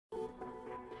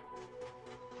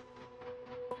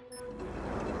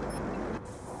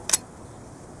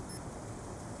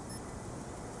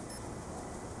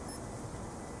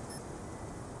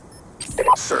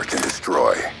Search and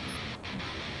destroy.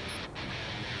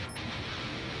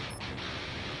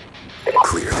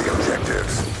 Clear the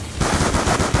objectives.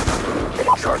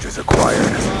 Charges acquired.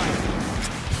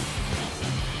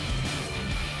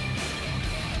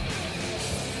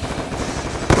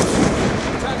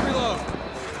 Attack reload.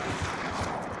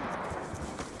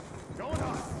 Going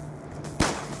on.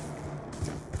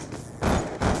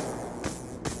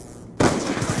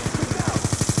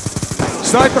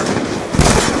 Sniper!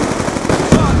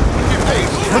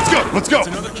 Let's go, let's go! That's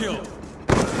another kill.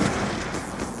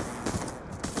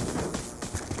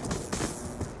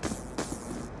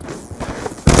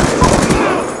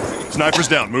 Sniper's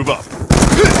down, move up.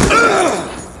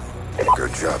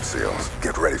 Good job, SEALs.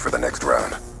 Get ready for the next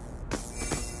round.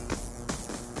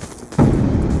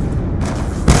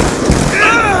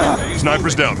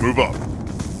 Sniper's down, move up.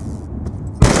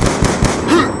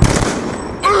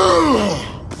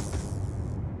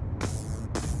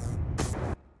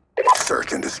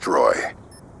 Search and destroy.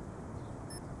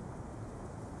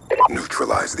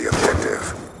 Neutralize the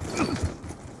objective.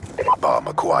 Bomb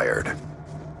acquired.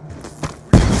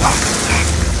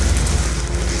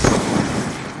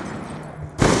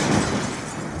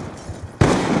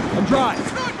 I'm dry.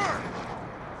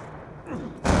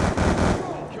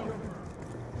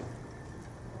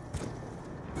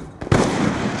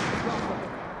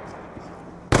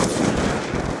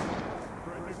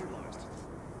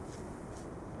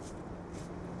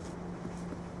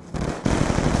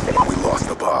 We lost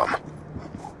the bomb.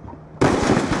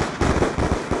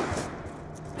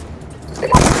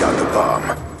 Got the bomb.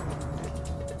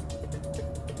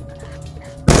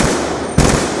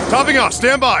 Topping off,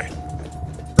 stand by.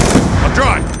 I'm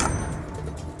dry.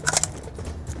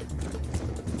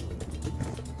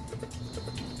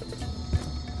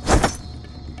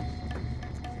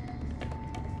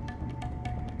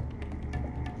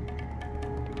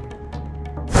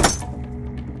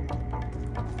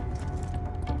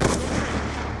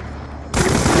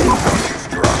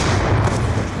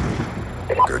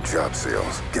 Good job,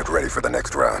 SEALs. Get ready for the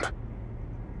next round.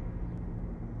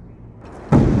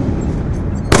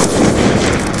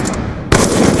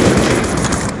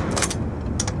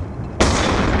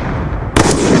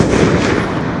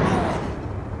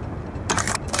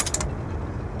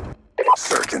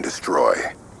 Search and destroy.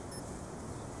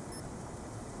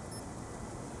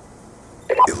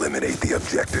 Eliminate the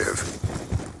objective.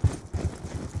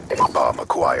 Bomb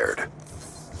acquired.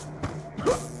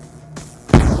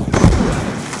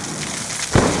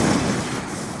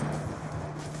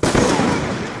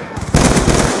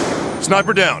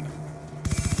 Sniper down.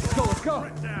 Let's go, let's go.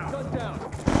 Gun down.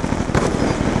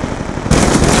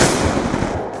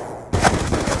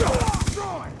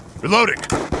 Reloading.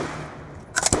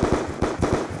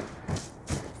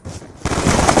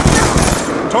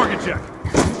 Target check.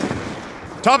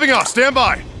 Topping off, stand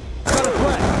by. Got a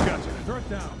flag. Gotcha. Turret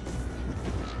down.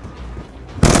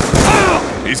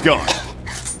 He's gone.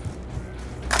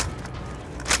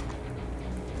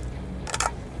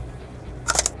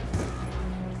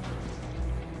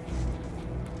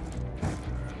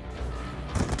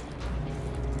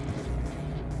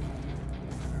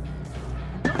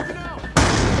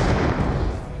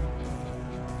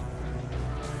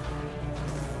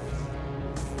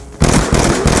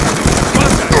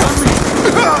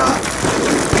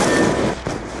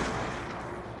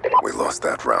 We lost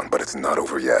that round, but it's not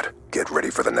over yet. Get ready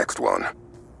for the next one.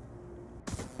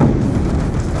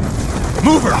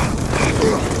 Mover!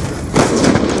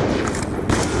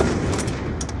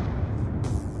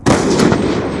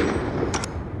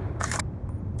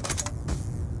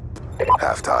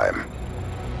 Halftime.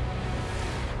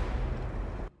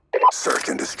 Search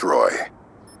and destroy.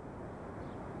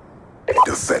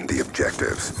 Defend the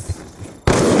objectives.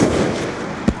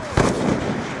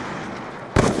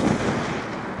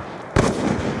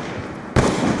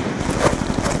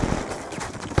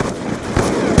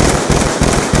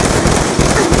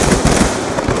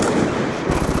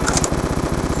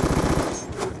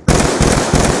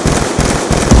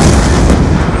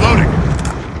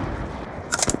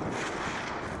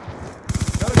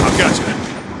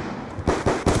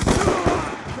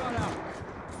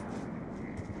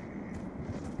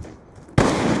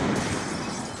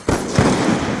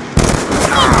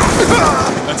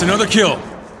 That's another kill.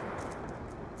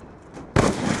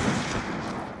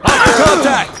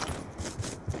 Contact!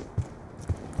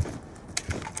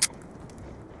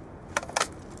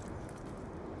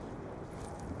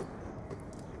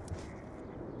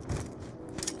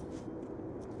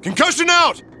 Concussion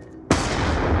out!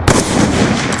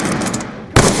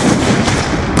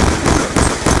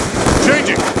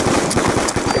 Changing!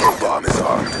 Bomb is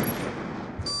armed.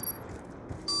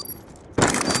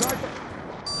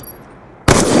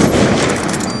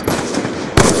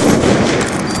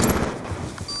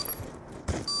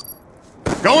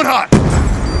 Going hot!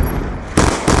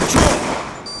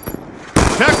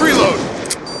 Attack reload!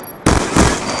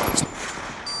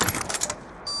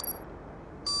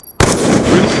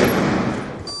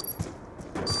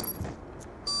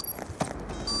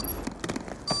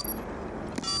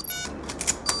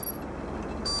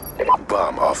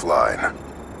 Bomb offline.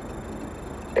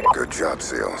 Good job,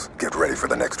 SEALs. Get ready for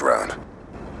the next round.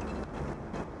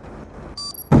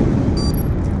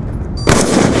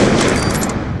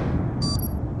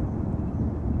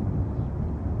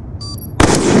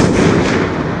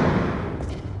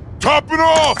 Top it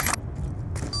off!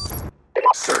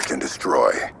 Search and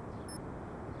destroy.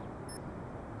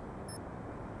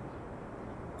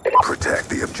 Protect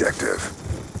the objective.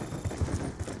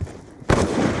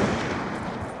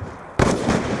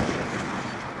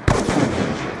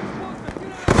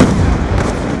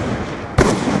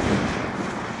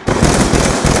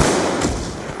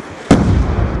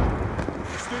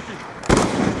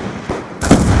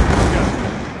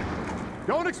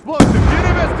 Don't explosive, get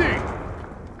MSD!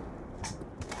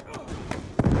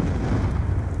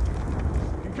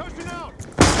 Concussion out!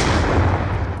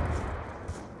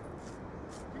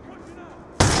 Concussion out!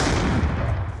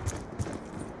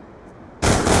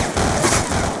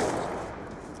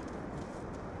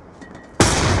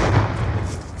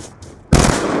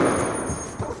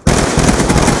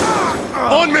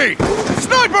 On me!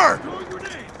 Sniper!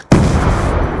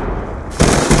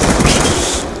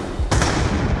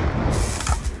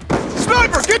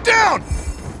 Sniper, get down!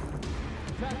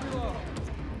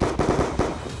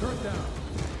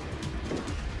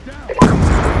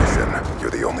 Complete the mission.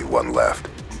 You're the only one left.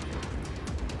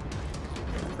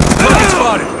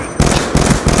 Spotted!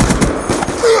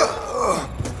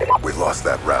 We lost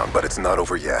that round, but it's not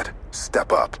over yet.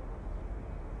 Step up.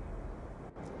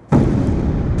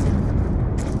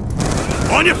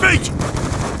 On your feet!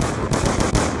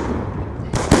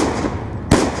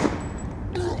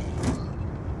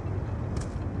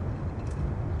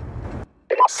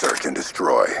 Search and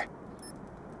destroy.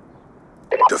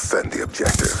 Defend the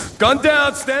objective. Gun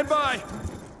down, stand by!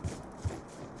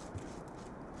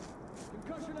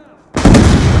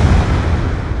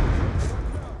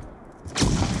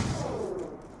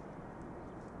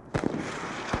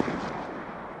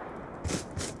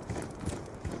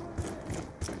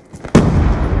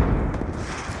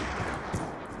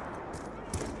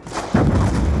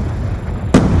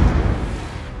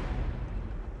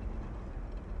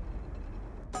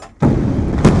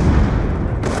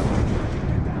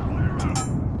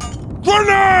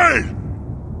 Grenade!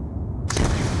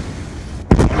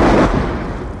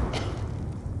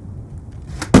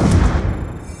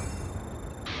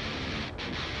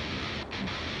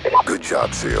 Good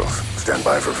job, SEALs. Stand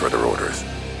by for further orders.